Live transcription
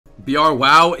BR,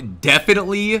 wow,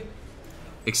 definitely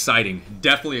exciting.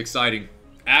 Definitely exciting.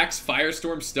 Axe,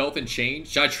 Firestorm, Stealth, and Chain.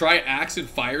 Should I try Axe and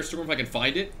Firestorm if I can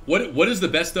find it? What is the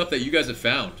best stuff that you guys have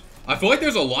found? I feel like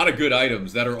there's a lot of good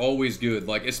items that are always good.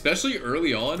 Like, especially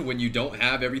early on when you don't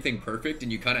have everything perfect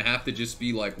and you kind of have to just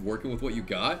be, like, working with what you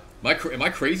got. Am I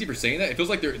crazy for saying that? It feels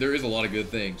like there is a lot of good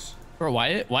things. Bro,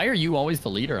 why are you always the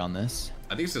leader on this?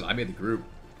 I think it's because I made the group.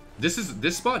 This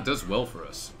spot does well for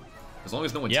us. As long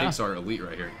as no one takes our elite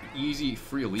right here. Easy,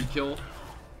 free elite kill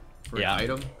for an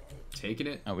item. Taking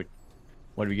it. Oh,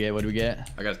 what do we get? What do we get?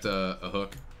 I got a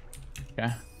hook.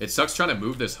 Okay. It sucks trying to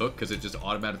move this hook because it just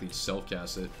automatically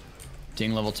self-casts it.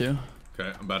 Ding level 2.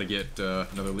 Okay, I'm about to get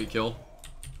another elite kill.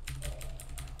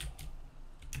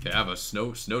 Okay, I have a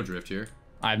snow drift here.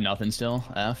 I have nothing still.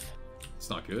 F. It's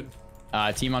not good.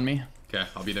 Team on me. Okay,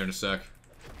 I'll be there in a sec.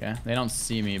 Okay, they don't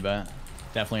see me, but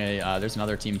definitely there's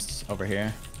another team over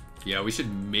here. Yeah, we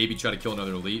should maybe try to kill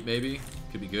another elite, maybe.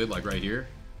 Could be good, like right here.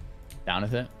 Down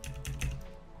with it.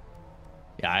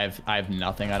 Yeah, I have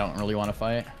nothing. I don't really want to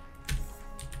fight.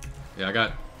 Yeah, I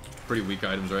got pretty weak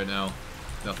items right now.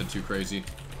 Nothing too crazy.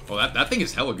 Oh, that thing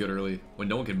is hella good early when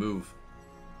no one can move.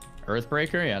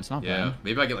 Earthbreaker? Yeah, it's not bad. Yeah,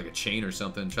 maybe I get like a chain or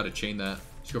something. Try to chain that.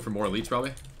 Just go for more elites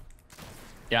probably.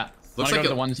 Yeah. Looks like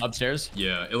the ones upstairs.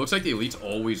 Yeah, it looks like the elites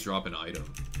always drop an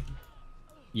item.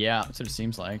 Yeah, that's what it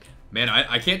seems like. Man,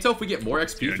 I can't tell if we get more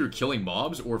XP through killing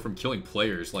mobs or from killing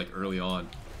players like early on.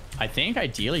 I think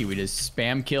ideally we just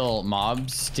spam kill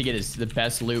mobs to get the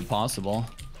best loot possible.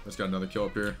 Just got another kill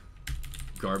up here.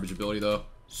 Garbage ability though.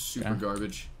 Super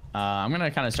garbage. I'm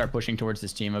gonna kind of start pushing towards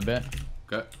this team a bit.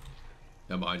 Okay.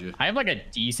 Yeah, I'm behind you. I have like a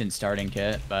decent starting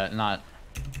kit, but not.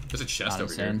 There's a chest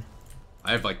over here.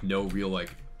 I have like no real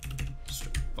like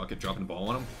fucking dropping the ball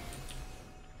on him.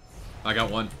 I got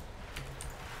one.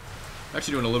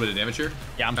 Actually doing a little bit of damage here.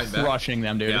 Yeah, I'm crushing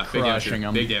them, dude. Yeah, Crushing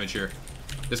them. Big damage here.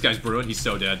 This guy's brewing. He's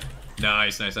so dead.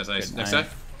 Nice. Next time.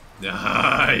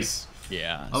 Nice.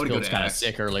 Yeah, this build's kind of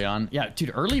sick early on. Yeah,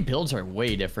 dude, early builds are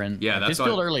way different. Yeah, this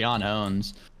build early on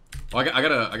owns. Oh, I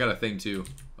got a thing too.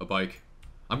 A bike.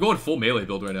 I'm going full melee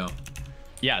build right now.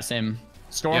 Yeah, same.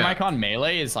 Storm icon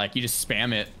melee is like you just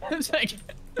spam it. It's like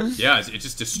yeah, it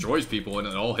just destroys people and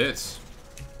it all hits.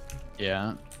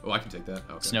 Yeah. Oh, I can take that.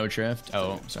 Okay. Snowdrift.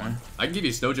 Oh, sorry. I can give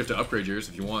you a snowdrift to upgrade yours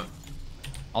if you want.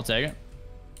 I'll take it.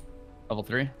 Level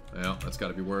 3. Yeah, that's got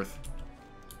to be worth.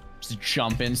 Just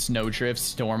jump in, snowdrift,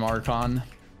 storm archon.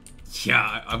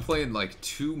 Yeah, I'm playing like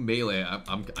 2 melee.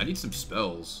 I need some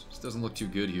spells. This doesn't look too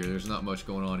good here. There's not much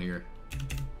going on here.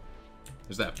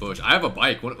 There's that bush. I have a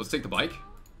bike. Let's take the bike.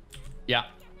 Yeah.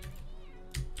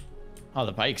 Oh,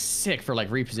 the bike's sick for like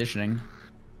repositioning.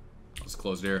 Let's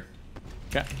close there.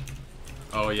 Okay.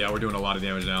 Oh yeah, we're doing a lot of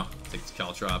damage now. Take these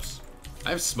caltrops.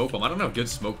 I have smoke bomb. I don't know how good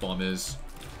smoke bomb is.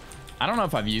 I don't know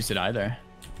if I've used it either.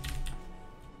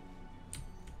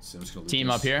 So I'm just gonna loot Team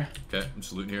this. up here. Okay, I'm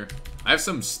just looting here. I have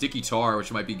some sticky tar, which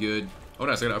might be good. Oh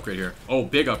nice, I got an upgrade here. Oh,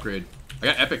 big upgrade. I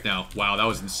got epic now. Wow, that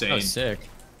was insane. That was sick. Do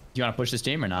you want to push this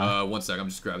team or not? 1 sec. I'm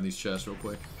just grabbing these chests real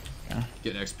quick. Yeah.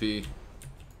 Getting XP.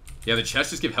 Yeah, the chests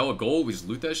just give hella gold. We just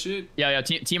loot that shit. Yeah.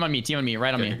 Team on me. Team on me.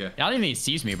 Right on me. Okay. I don't even think he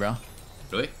sees me, bro.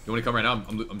 Really? You want to come right now?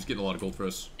 I'm just getting a lot of gold for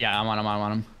us. Yeah, I'm on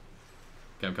him.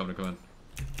 Okay, I'm coming.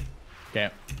 Okay.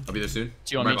 I'll be there soon.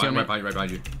 Right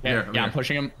behind you. Yeah, I'm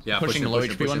pushing him. Yeah, pushing the low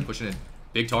HP one. Pushing in.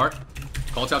 Big tar.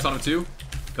 Call chops on him too.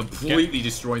 Completely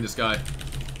destroying this guy.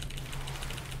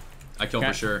 I killed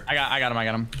him for sure. I got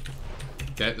him.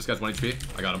 Okay, this guy's 1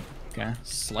 HP. I got him. Okay.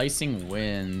 Slicing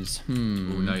wins. Ooh,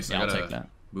 nice. Yeah, I I'll got take that.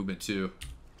 Movement too.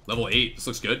 Level 8. This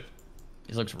looks good.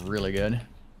 This looks really good.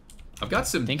 I've got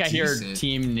some. I think I hear a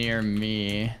team near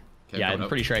me. Okay, yeah, I'm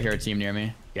pretty sure I hear a team near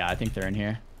me. Yeah, I think they're in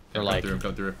here. They're like.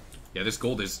 Come through. Yeah, this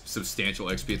gold is substantial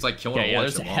XP. It's like killing a yeah,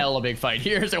 there's a hell of a big fight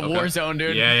here. It's a war zone,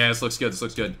 dude. Yeah, this looks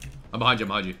good. I'm behind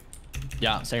you.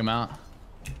 Yeah, take him out.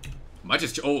 Might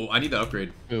just. Oh, I need that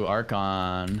upgrade. Ooh,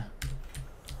 Archon.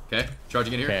 Okay,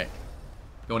 charging in here. Okay.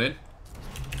 Going in.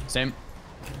 Same.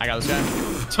 I got this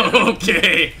guy.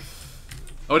 Okay.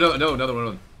 Oh no, another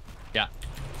one. Yeah.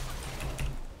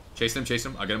 Chase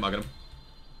him. I got him.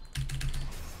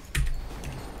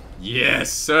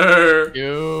 Yes, sir.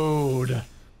 Dude.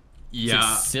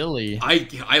 Yeah. It's silly.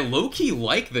 I low-key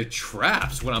like the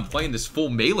traps when I'm playing this full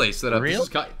melee setup. Real?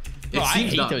 It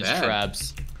seems not those bad.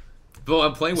 Traps. But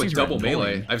I'm playing with double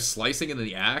melee. I have slicing and then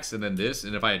the axe and then this,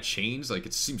 and if I had chains, like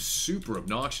it seems super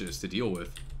obnoxious to deal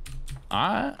with.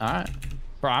 Alright.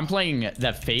 Bro, I'm playing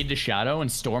that Fade to Shadow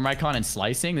and Storm Icon and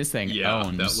Slicing. This thing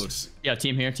owns. That looks... Yeah,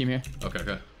 team here.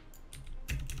 Okay.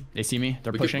 They see me.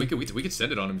 They're pushing. We could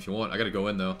send it on him if you want. I gotta go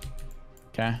in though.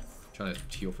 Okay. Trying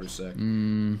to heal for a sec.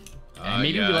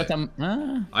 Maybe we let them.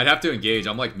 I'd have to engage.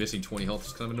 I'm like missing 20 health.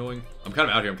 It's kind of annoying. I'm kind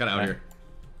of out here. I'm kind of out here.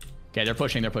 Okay, they're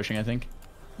pushing. They're pushing. I think.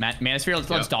 Manosphere.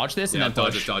 Let's dodge this and then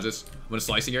push. Dodge this. I'm gonna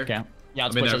slicing here. Okay. Yeah,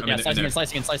 let's push. Yeah,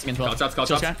 slicing and 12. Call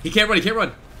chops. He can't run. He can't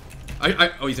run.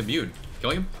 Oh, he's immune.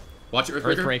 Killing him. Watch it,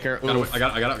 Earthbreaker. I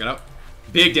got out.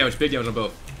 Big damage on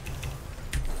both.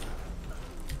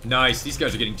 Nice. These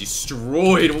guys are getting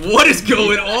destroyed. What is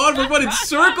going on? We're running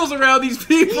circles around these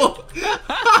people.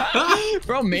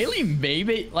 Bro,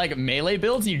 melee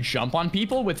builds, you jump on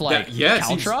people with like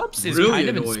caltrops is really kind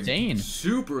of annoying. insane.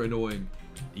 Super annoying.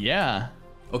 Yeah.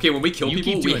 Okay, when we kill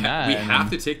people, we have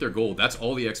to take their gold. That's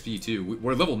all the XP too.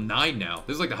 We're level 9 now.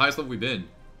 This is like the highest level we've been.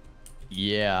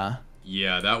 Yeah.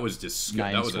 Yeah, that was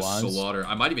disgusting. That was a slaughter.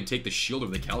 I might even take the shield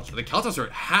over the caltrops. The caltrops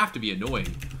have to be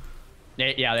annoying.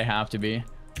 Yeah, they have to be.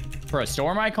 For a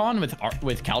storm icon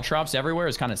with caltrops everywhere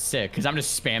is kind of sick because I'm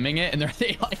just spamming it and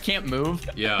they like can't move.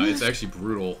 Yeah, it's actually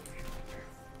brutal.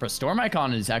 For a storm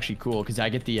icon is actually cool because I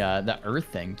get the earth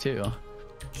thing too.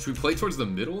 Should we play towards the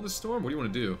middle of the storm? What do you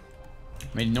want to do?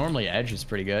 I mean, normally edge is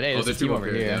pretty good. Hey, there's a team over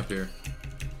here. Yeah, up here.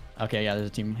 Okay, yeah, there's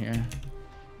a team here.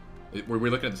 Were we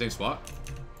looking at the same spot?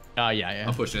 Yeah.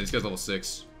 I'm pushing it. This guy's level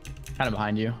 6. Kind of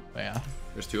behind you, but yeah.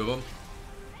 There's 2 of them.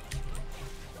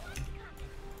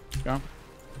 Go.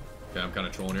 Okay, I'm kind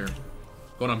of trolling here.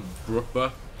 Going on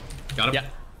Brookba. Got him. Yeah.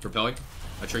 Repelling.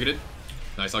 I triggered it.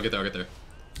 Nice, I'll get there. Okay.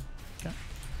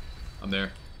 I'm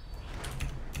there.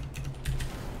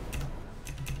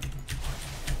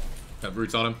 Got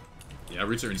roots on him. Yeah,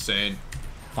 roots are insane.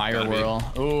 Fire whirl.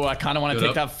 Ooh, I kind of want to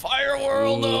take that fire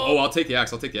whirl though. Oh, I'll take the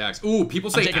axe. Ooh, people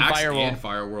say axe fire and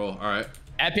fire whirl. All right.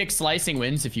 Epic slicing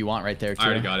wins if you want right there too. I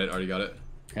already got it.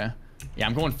 Okay. Yeah,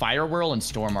 I'm going fire whirl and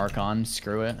storm archon.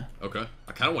 Screw it. Okay.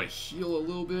 I kind of want to heal a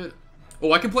little bit.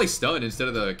 Oh, I can play stun instead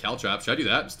of the caltrop. Should I do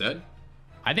that instead?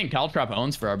 I think caltrop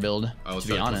owns for our build. To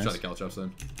be honest. Let's try the caltrops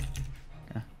then.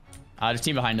 Yeah. There's a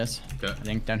team behind us. Okay. I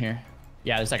think down here.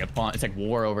 Yeah, there's like it's like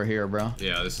war over here, bro.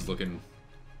 Yeah, this is looking.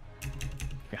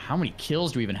 How many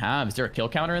kills do we even have? Is there a kill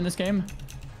counter in this game?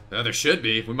 Yeah, there should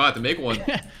be. We might have to make one.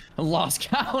 I lost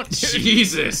count. Dude.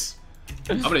 Jesus.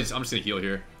 I'm just gonna heal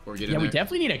here before we get in there. We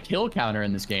definitely need a kill counter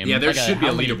in this game. Yeah, there should be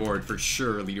a leaderboard for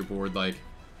sure. A leaderboard, like,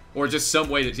 or just some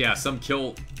way to some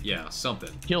kill. Yeah,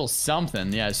 something. Kill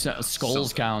something. Yeah,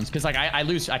 skulls counts. Because like I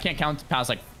lose. I can't count past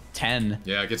like 10.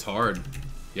 Yeah, it gets hard.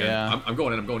 Yeah. I'm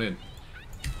going in.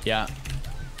 Yeah.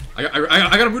 I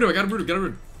got a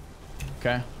root.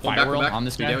 Okay. Fire whirl on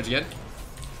this guy. Do damage again.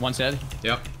 One's dead.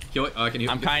 Yeah. Heal it. Can you?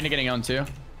 I'm kind of getting owned too.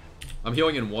 I'm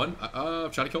healing in one.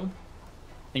 I'm trying to kill him.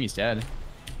 I think he's dead.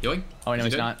 Healing? Oh, no,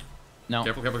 he's not. No.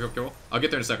 Careful. I'll get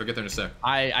there in a sec.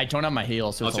 I don't have my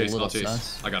heal, so it's a little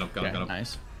sus. I got him.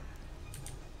 Nice.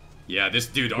 Yeah, this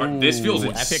dude, this feels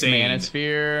insane. Epic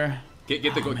manosphere. Get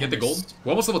the gold.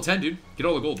 We're almost level 10, dude. Get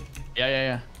all the gold.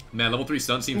 Yeah. Man, level 3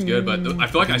 stun seems good, but I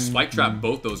feel like I spike trapped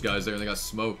both those guys there and they got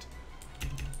smoked.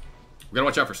 We gotta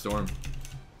watch out for Storm.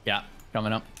 Yeah,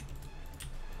 coming up.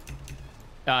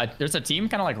 There's a team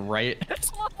kind of like right.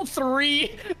 It's level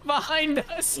 3 behind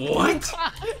us. What?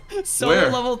 Solo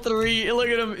level 3. Look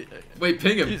at him. Wait,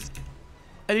 ping him.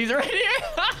 And he's right here.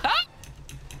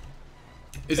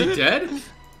 Is he dead?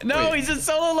 No, he's a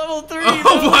solo level 3.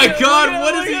 Oh my god,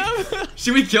 what is he?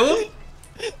 Should we kill him?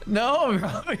 No,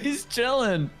 bro, he's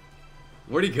chilling.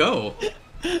 Where'd he go?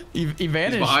 He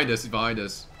vanished. He's behind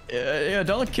us. Yeah,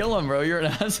 don't kill him, bro. You're an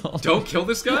asshole. Don't kill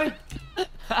this guy?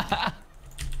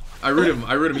 I root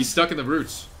him. He's stuck in the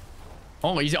roots.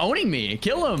 Oh, he's owning me.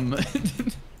 Kill him.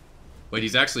 Wait,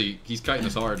 he's kiting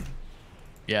us hard.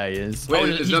 Yeah, he is. Wait,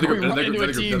 there's another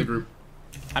group.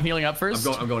 I'm healing up first.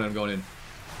 I'm going in.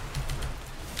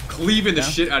 Cleaving the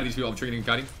shit out of these people. I'm triggering and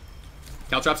kiting.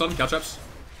 Caltraps on him. Caltraps.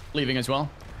 Leaving as well.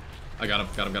 I got him.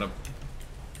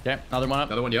 Okay, another one up.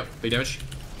 Another one, yep. Big damage.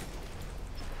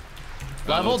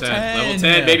 Level 10. Level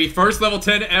 10, baby. First level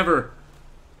 10 ever.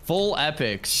 Full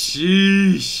epics.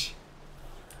 Sheesh.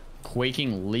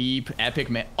 Quaking leap. Epic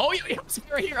man. Oh, yeah,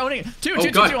 right here. Owning it. Two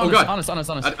on us. On us.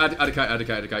 Add a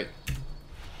kite.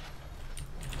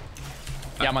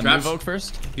 Yeah, I'm on move evoke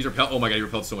first. He's repelled. Oh my god, he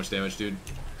repelled so much damage, dude.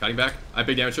 Kiting back. I have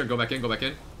big damage here. Go back in.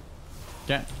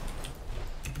 Okay.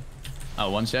 Oh,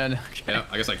 one's dead. Okay. Yeah,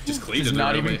 I guess I just cleaved it.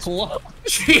 Not even close.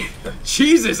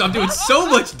 Jesus, I'm doing so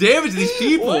much damage to these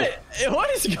people.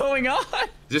 What is going on?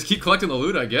 Just keep collecting the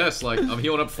loot, I guess. Like, I'm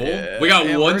healing up full. We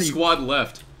got one squad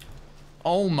left.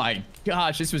 Oh my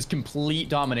gosh, this was complete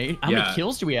domination. How many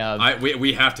kills do we have?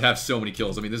 We have to have so many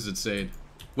kills. I mean, this is insane.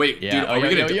 Wait, dude, are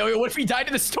we gonna... Yo, what if we died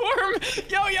in the storm?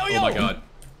 Yo. Oh my god.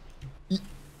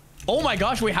 Oh my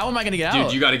gosh, wait, how am I gonna get out?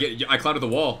 Dude, you gotta get... I climbed the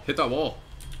wall. Hit that wall.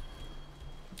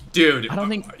 Dude, I don't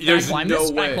think. there's Can I climb no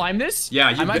this? way. Can I climb this? Yeah,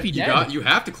 I might be dead. You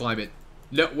have to climb it.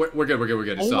 No, we're good. We're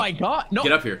good. Oh Stop. my god! No.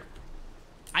 Get up here,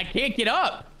 I can't get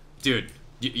up. Dude.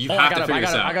 You have to figure this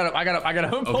out. I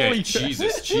got him. Okay, Holy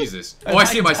Jesus. Oh, I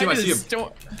see him.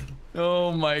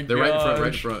 Oh my god. They're right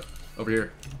in front. Over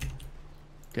here.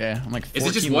 Okay, I'm like 14 Is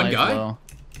it just one guy? low.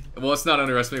 Well, let's not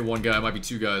underestimate one guy. It might be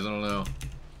two guys. I don't know.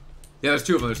 Yeah, there's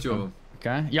two of them.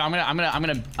 Okay. Yeah, I'm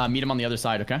gonna meet him on the other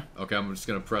side. Okay. Okay, I'm just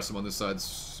gonna press him on this side.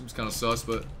 Seems kind of sus,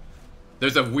 but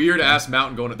there's a weird ass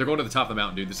mountain going. They're going to the top of the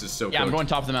mountain, dude. This is so. Yeah, I'm going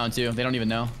top of the mountain too. They don't even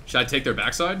know. Should I take their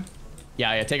backside?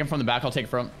 Yeah. Take him from the back. I'll take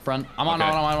front. I'm on.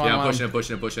 Yeah, I'm I'm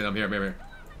pushing. I'm here.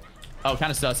 Oh,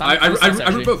 kind of sus. I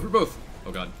root both.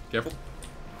 Oh god, careful.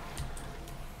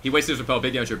 He wasted his repel.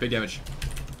 Big damage.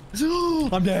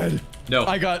 I'm dead. No.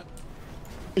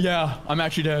 Yeah, I'm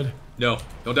actually dead. No,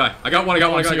 don't die. I got one.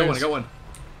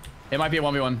 It might be a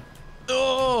 1v1.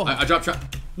 Oh! I dropped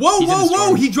trap.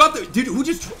 Whoa! He dropped the dude. Who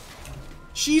just?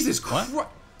 Jesus Christ!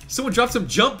 Someone dropped some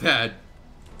jump pad.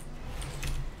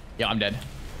 Yeah, I'm dead.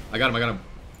 I got him.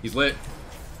 He's lit.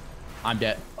 I'm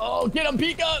dead. Oh, get him,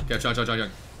 Pika! Okay, Chong.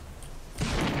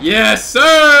 Yes,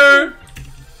 sir.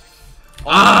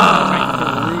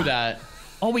 Right through that.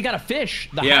 Oh, we got a fish.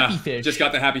 The happy fish. Just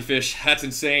got the happy fish. That's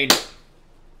insane.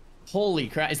 Holy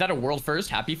crap! Is that a world first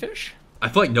happy fish? I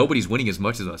feel like nobody's winning as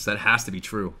much as us. That has to be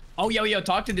true. Oh, yo,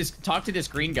 talk to this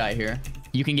green guy here.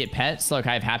 You can get pets. Look,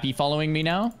 I have Happy following me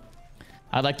now.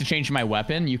 I'd like to change my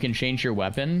weapon. You can change your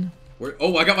weapon.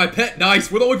 Oh, I got my pet.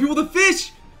 Nice. We're the only people to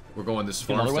fish. We're going this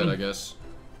farmstead, I guess.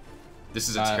 This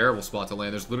is a terrible spot to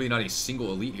land. There's literally not a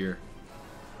single elite here.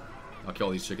 I'll kill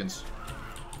all these chickens.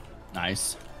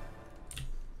 Nice.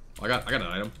 I got an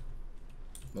item.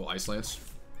 Little ice lance.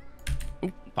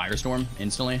 Ooh, Firestorm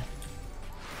instantly.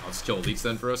 I'll just kill elites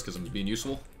then for us because I'm being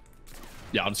useful.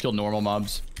 Yeah, I'll just kill normal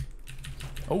mobs.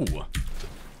 Oh.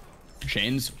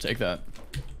 Chains, take that.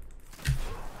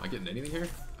 Am I getting anything here?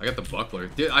 I got the buckler.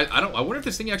 Dude, I wonder if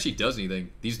this thing actually does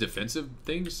anything. These defensive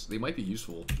things, they might be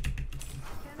useful.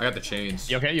 I got the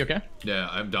chains. You okay? Yeah,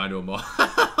 I'm dying to them all.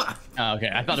 Oh, okay,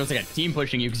 I thought there was like a team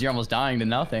pushing you because you're almost dying to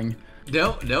nothing.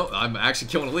 No, I'm actually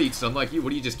killing elites. Unlike you,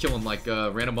 what are you just killing, like,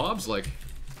 random mobs? Like...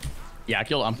 Yeah,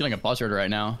 I'm killing a buzzard right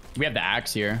now. We have the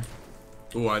axe here.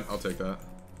 Ooh, I'll take that.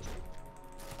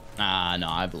 No,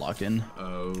 I've locked in.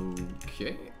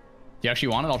 Okay. Do you actually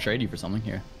want it? I'll trade you for something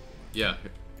here. Yeah,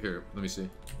 here, let me see.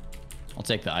 I'll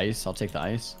take the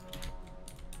ice.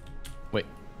 Wait.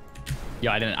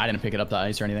 Yeah, I didn't pick it up, the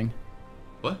ice or anything.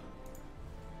 What?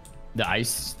 The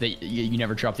ice? You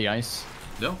never dropped the ice?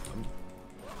 No,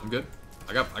 I'm good.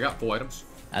 I got full items.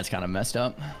 That's kind of messed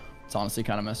up. It's honestly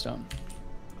kind of messed up.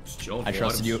 Just chilling. I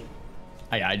trusted you.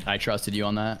 I trusted you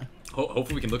on that.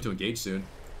 Hopefully we can look to engage soon.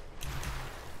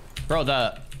 Bro,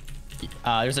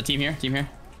 there's a team here.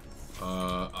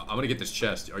 I'm gonna get this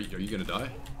chest. Are you gonna die?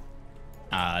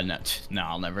 No,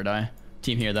 I'll never die.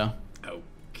 Team here though.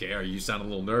 Okay, you sound a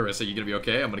little nervous. Are you gonna be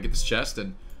okay? I'm gonna get this chest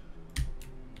and...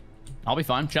 I'll be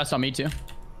fine. Chest on me too.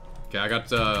 Okay, I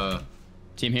got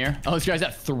team here. Oh, this guy's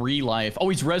at 3 life. Oh,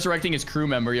 he's resurrecting his crew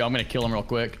member. Yo, I'm gonna kill him real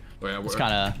quick. Wait, it's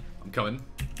kind of... I'm coming.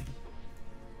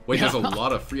 Wait, there's a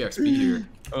lot of free XP here.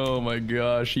 Oh my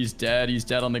gosh, he's dead. He's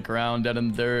dead on the ground, dead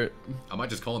in the dirt. I might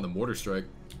just call in the mortar strike.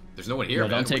 There's no one here, man.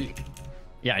 Don't take...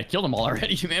 Yeah, I killed them all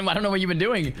already, man. I don't know what you've been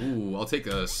doing. Ooh, I'll take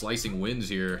slicing winds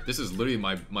here. This is literally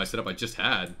my setup I just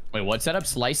had. Wait, what setup?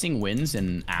 Slicing winds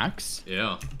and axe?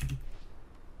 Yeah.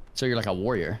 So you're like a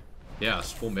warrior. Yeah,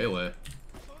 it's full melee.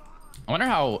 I wonder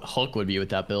how Hook would be with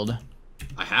that build.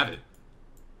 I have it.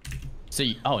 So,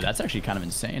 oh, that's actually kind of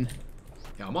insane.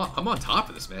 Yeah, I'm on top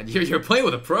of this, man. You're playing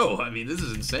with a pro. I mean, this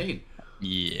is insane.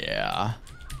 Yeah.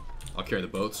 I'll carry the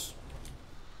boats.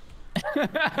 Yeah,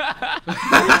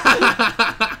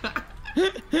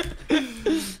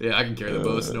 I can carry the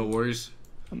boats, no worries.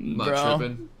 I'm not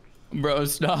tripping. Bro,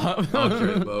 stop. I'll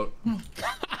carry the boat.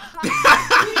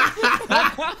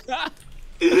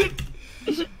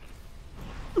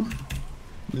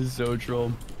 This is so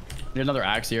troll. There's another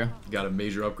axe here. Got a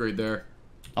major upgrade there.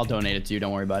 I'll donate it to you.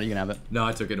 Don't worry about it. You can have it. No,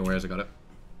 I took it. No worries. I got it.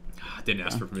 I didn't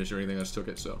ask for permission or anything. I just took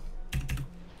it, so.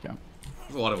 Yeah.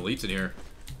 There's a lot of elites in here.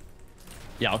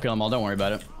 Yeah, I'll kill them all. Don't worry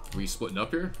about it. Are we splitting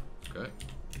up here? Okay.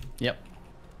 Yep.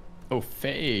 Oh,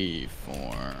 Fae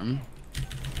form.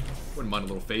 Wouldn't mind a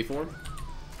little Fae form.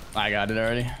 I got it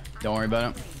already. Don't worry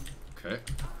about it. Okay.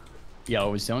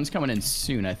 Yo, zone's coming in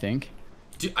soon, I think.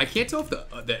 Dude, I can't tell if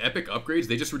the epic upgrades,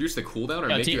 they just reduce the cooldown or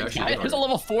make you actually hit There's a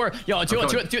level 4. Yo, two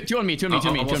on me. I'm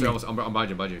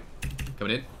behind you.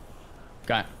 Coming in.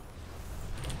 Okay.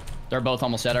 They're both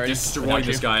almost dead already. Destroying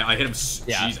this guy. I hit him.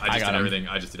 Yeah, Jeez, I just did everything.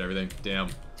 I just did everything. Damn.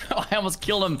 I almost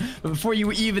killed him before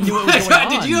you even knew what was going on.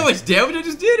 Did you know how much damage I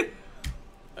just did?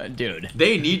 Dude.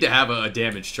 They need to have a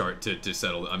damage chart to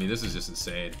settle. I mean, this is just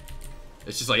insane.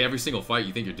 It's just like every single fight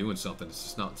you think you're doing something. It's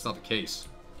just not. It's not the case.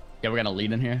 Yeah, we're gonna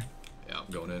lead in here. Yeah, I'm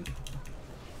going in.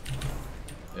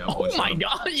 Yeah, oh my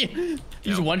god! You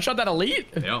just one-shot that elite?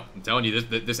 Yeah, I'm telling you,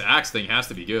 this axe thing has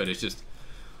to be good. It's just,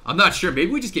 I'm not sure.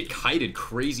 Maybe we just get kited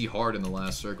crazy hard in the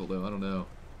last circle, though. I don't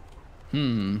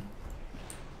know.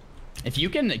 If you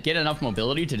can get enough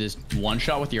mobility to just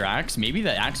one-shot with your axe, maybe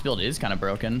the axe build is kind of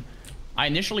broken. I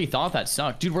initially thought that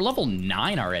sucked. Dude, we're level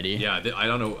 9 already. Yeah, I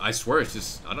don't know. I swear it's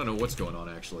just, I don't know what's going on,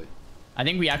 actually. I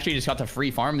think we actually just got to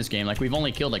free farm this game. Like, we've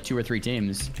only killed like 2 or 3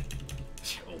 teams.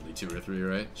 Only 2 or 3,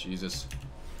 right? Jesus.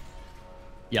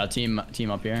 Yeah, team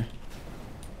up here.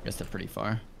 Guess they're pretty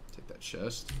far. Take that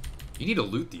chest. You need to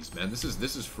loot these, man. This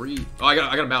is free. Oh, I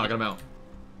got him out. I got him out.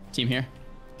 Team here.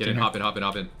 Get in, hop in, hop in,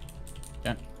 hop in.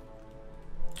 Yeah.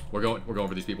 We're going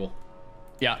for these people.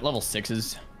 Yeah, level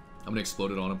 6s. I'm gonna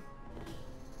explode it on them.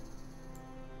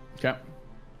 Okay.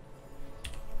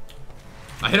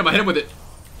 I hit him with it.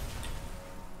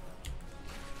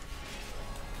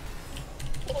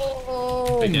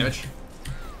 Oh. Big damage.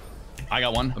 I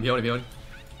got one. I'm healing.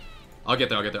 I'll get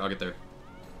there.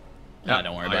 Yeah,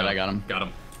 don't worry about it. I got him. Got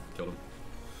him. Killed him.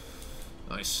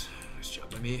 Nice job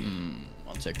by me.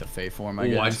 I'll take the Fey form. I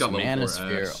just got level Mana 4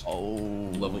 Sphere. axe. Oh,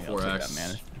 level 4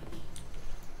 axe.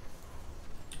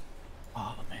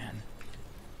 Oh man.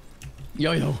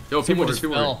 Yo. People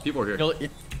are here.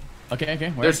 Okay.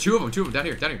 Where? There's two of them down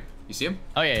here. You see him?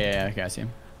 Oh yeah. Okay, I see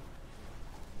him.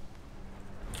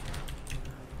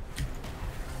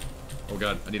 Oh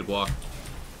god, I need a block.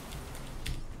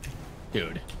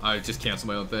 Dude. I just canceled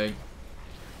my own thing.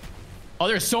 Oh,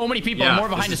 there's so many people. Yeah, More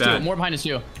behind us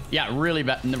too. Yeah, really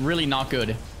bad. Really not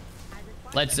good.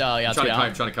 Let's let's I'm get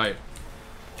out. trying to kite.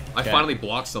 I finally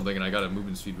blocked something and I got a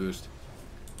movement speed boost.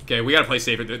 Okay, we gotta play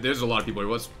safer. There's a lot of people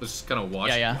here. Let's just kind of watch.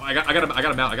 Yeah. I got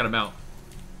him out.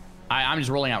 I'm just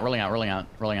rolling out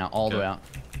all the way out.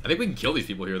 I think we can kill these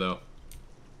people here though.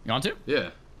 You want to?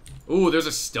 Yeah. Ooh, there's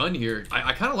a stun here.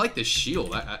 I kind of like this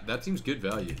shield. That seems good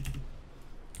value.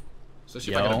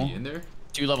 Especially if I gotta be in there.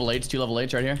 2 level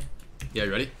 8s right here. Yeah,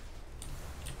 you ready?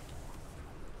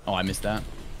 Oh, I missed that.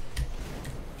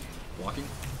 Blocking.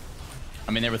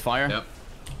 I'm in there with fire. Yep.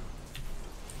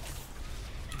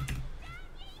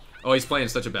 Oh, he's playing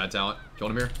such a bad talent.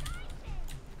 Killed him here.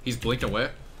 He's blinking away.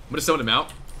 I'm gonna summon him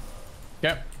out.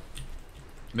 Okay.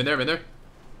 I'm in there.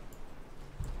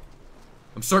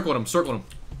 I'm circling him.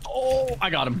 Oh, I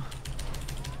got him.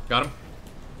 Got him.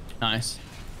 Nice.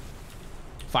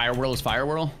 Firewhirl is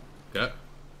Firewhirl. Okay.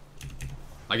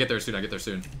 I get there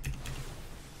soon.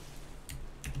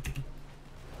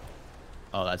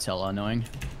 Oh, that's hella annoying.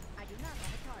 I do not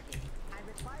have a target. I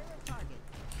require a target.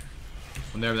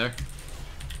 I'm there.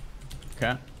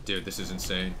 Okay. Dude, this is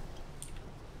insane.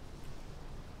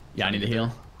 Yeah, I need to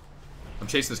heal. I'm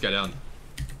chasing this guy down.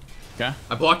 Okay.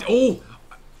 I blocked. Oh!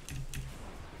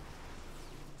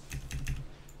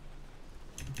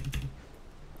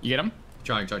 You get him?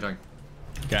 Trying.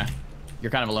 Okay.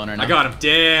 You're kind of alone right now. I got him.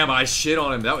 Damn, I shit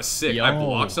on him. That was sick. Yo. I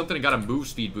blocked something and got a move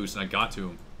speed boost and I got to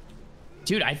him.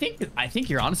 Dude, I think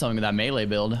you're onto something with that melee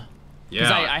build. Yeah.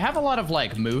 Because I have a lot of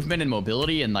like movement and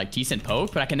mobility and like decent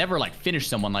poke, but I can never like finish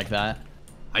someone like that.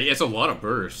 It's a lot of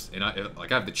burst, and I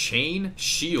have the chain,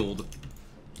 shield.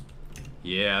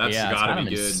 Yeah, that's gotta be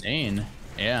good. Insane.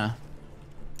 Yeah.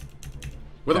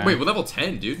 Wait, we're level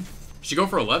 10, dude. Should go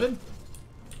for 11?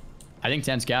 I think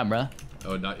 10's cap, bro.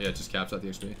 Oh, not yet. Just caps out the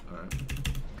XP. All right.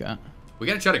 Okay. We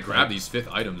gotta try to grab these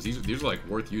 5th items. These are like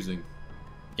worth using.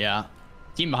 Yeah.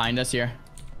 Team behind us here.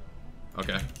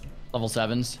 Okay. Level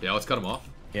 7s. Yeah, let's cut him off.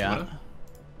 Yeah.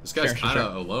 This guy's Sure. kind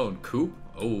of alone. Coop.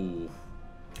 Oh.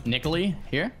 Nicolly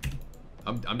here.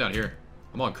 I'm down here.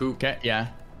 I'm on Coop. Okay. Yeah.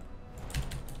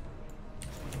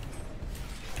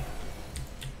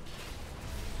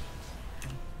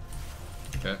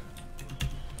 Okay.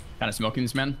 Kind of smoking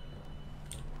this man.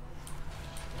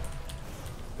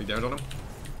 Big damage on him.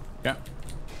 Yeah.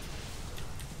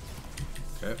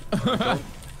 Okay. I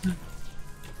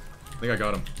think I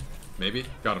got him. Maybe.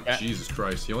 Got him. Yeah. Jesus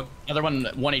Christ. Healing? Another one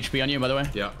 1 HP on you, by the way.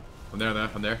 Yeah. I'm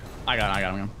there. I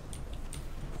got him.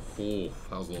 Oh,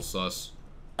 that was a little sus.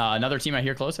 Another team out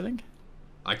here close, I think.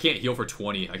 I can't heal for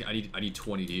 20. I need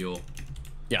 20 to heal.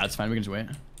 Yeah, that's fine. We can just wait.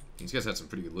 These guys had some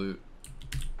pretty good loot.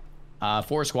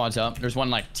 4 squads up. There's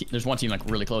one team like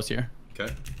really close here.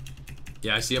 Okay.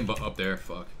 Yeah, I see him up there.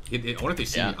 Fuck. I wonder if they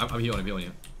see me. I'm healing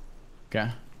you. Okay.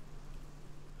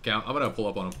 Okay, I'm gonna pull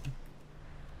up on him.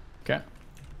 Okay.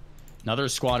 Another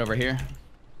squad over here.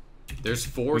 There's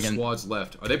 4 squads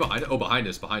left. Are they behind? Oh, behind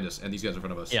us, and these guys in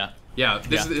front of us. Yeah. Yeah.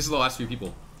 This is the last few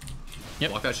people.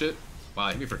 Yep. Block that shit. Wow,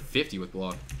 hit me for 50 with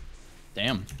block.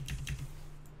 Damn.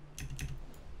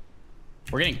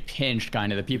 We're getting pinched,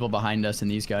 kind of, the people behind us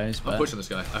and these guys. But... I'm pushing this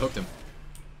guy. I hooked him.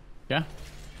 Yeah.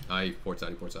 He ports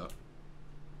out.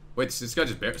 Wait, this guy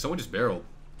someone just barreled.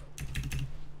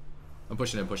 I'm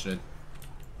pushing in.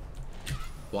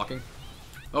 Blocking.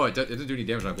 Oh, it doesn't do any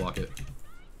damage when I block it.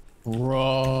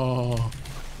 Bro.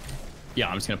 Yeah,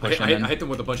 I'm just gonna push him in. I hit them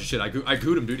with a bunch of shit. I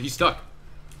gooed him, dude. He's stuck.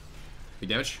 Big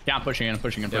damage. Yeah, I'm pushing in.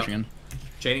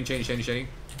 Chaining.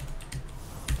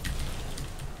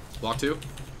 Block 2.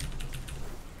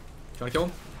 Trying to kill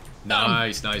him.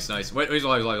 Nice. Wait, he's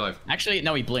alive. Actually,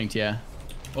 no, he blinked. Yeah.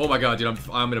 Oh my god, dude,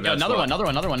 I'm in a bad spot. Another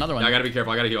one. Yeah, I gotta be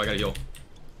careful. I gotta heal.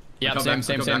 Yeah,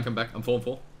 same. Come back. I'm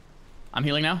full. I'm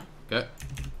healing now. Okay.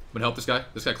 I'm gonna help this guy.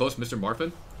 This guy close, Mr.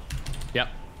 Marfin. Yep.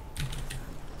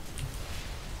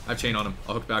 I have chain on him.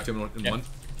 I'll hook back to him in one.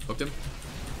 Hooked him.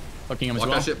 Hooking him as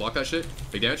well. Block that shit.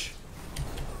 Big damage.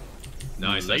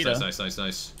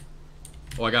 Nice.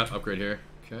 Oh, I got upgrade here.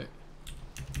 Okay.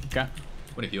 Okay.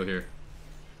 I'm gonna heal here.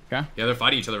 Okay. Yeah, they're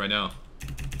fighting each other right now.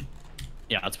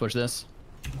 Yeah, let's push this.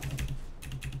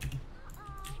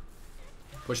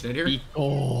 Pushing in here.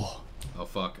 Oh,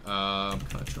 fuck. I'm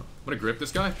gonna grip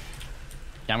this guy.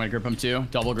 Yeah, I'm gonna grip him too.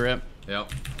 Double grip.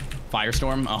 Yep.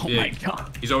 Firestorm. Oh my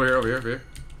god. He's over here.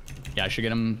 Yeah, I should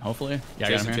get him, hopefully. Yeah,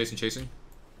 I got him here. Chasing.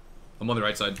 I'm on the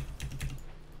right side.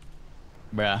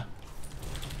 Bruh.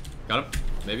 Got him?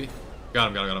 Maybe?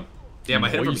 Got him. Damn, I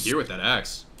hit him from here with that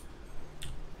axe.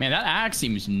 Man, that axe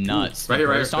seems nuts. Right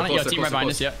here. Yeah, team right behind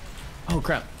us, yep. Oh,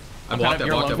 crap. I blocked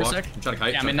that. I'm trying to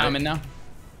kite. Yeah, I'm in now.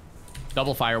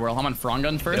 Double fire whirl. I'm on front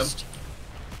gun first.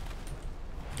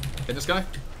 Hit this guy.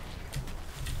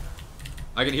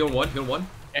 I can heal one.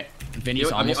 Okay.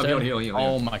 Vinny's almost dead. Healing.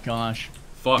 Oh my gosh.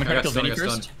 Fuck, I got Vinny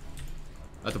stunned.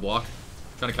 At the block.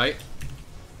 Trying to kite.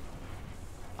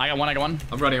 I got one.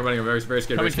 I'm running. I'm very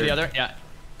scared. Coming for the other. Yeah.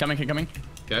 Coming.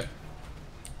 Okay.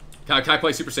 Can I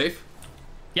play super safe?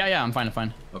 Yeah, I'm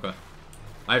fine. Okay.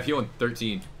 I have healing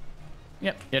 13.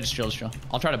 Yep. Yeah, just chill.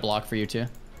 I'll try to block for you too.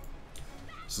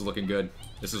 This is looking good.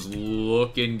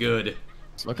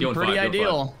 It's looking pretty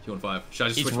ideal. Healing 5. Should I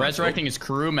just He's switch resurrecting his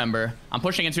crew member. I'm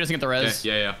pushing in so he doesn't get the res.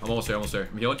 Okay, yeah. I'm almost there.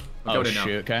 I'm healing. I'm coming in now.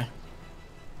 Shoot, okay.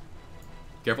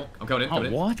 Careful. I'm coming in. Oh,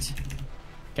 what?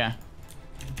 Okay.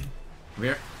 I'm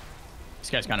here. This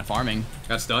guy's kind of farming.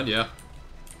 Got stunned, yeah.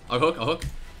 I'll hook.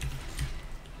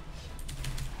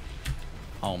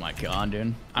 Oh my god,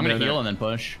 dude. I'm gonna heal and then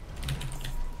push.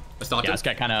 I stopped him. This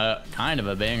guy kind of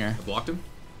a banger. I blocked him.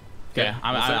 Okay,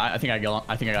 I think I got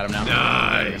him now.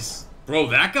 Nice. Bro,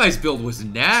 that guy's build was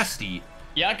nasty.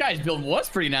 Yeah, that guy's build was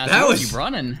pretty nasty. That was he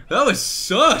running? That was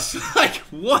sus. Like,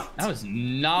 what? That was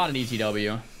not an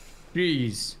ETW.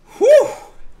 Jeez. Whew.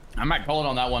 I might call it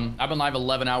on that one. I've been live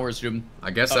 11 hours, dude.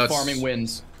 I guess that's farming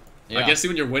wins. Yeah. I guess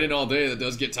when you're winning all day, that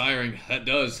does get tiring. That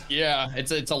does. Yeah,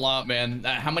 it's a lot, man.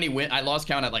 How many wins? I lost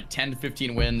count at like 10 to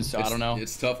 15 wins, so I don't know.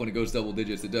 It's tough when it goes double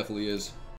digits. It definitely is.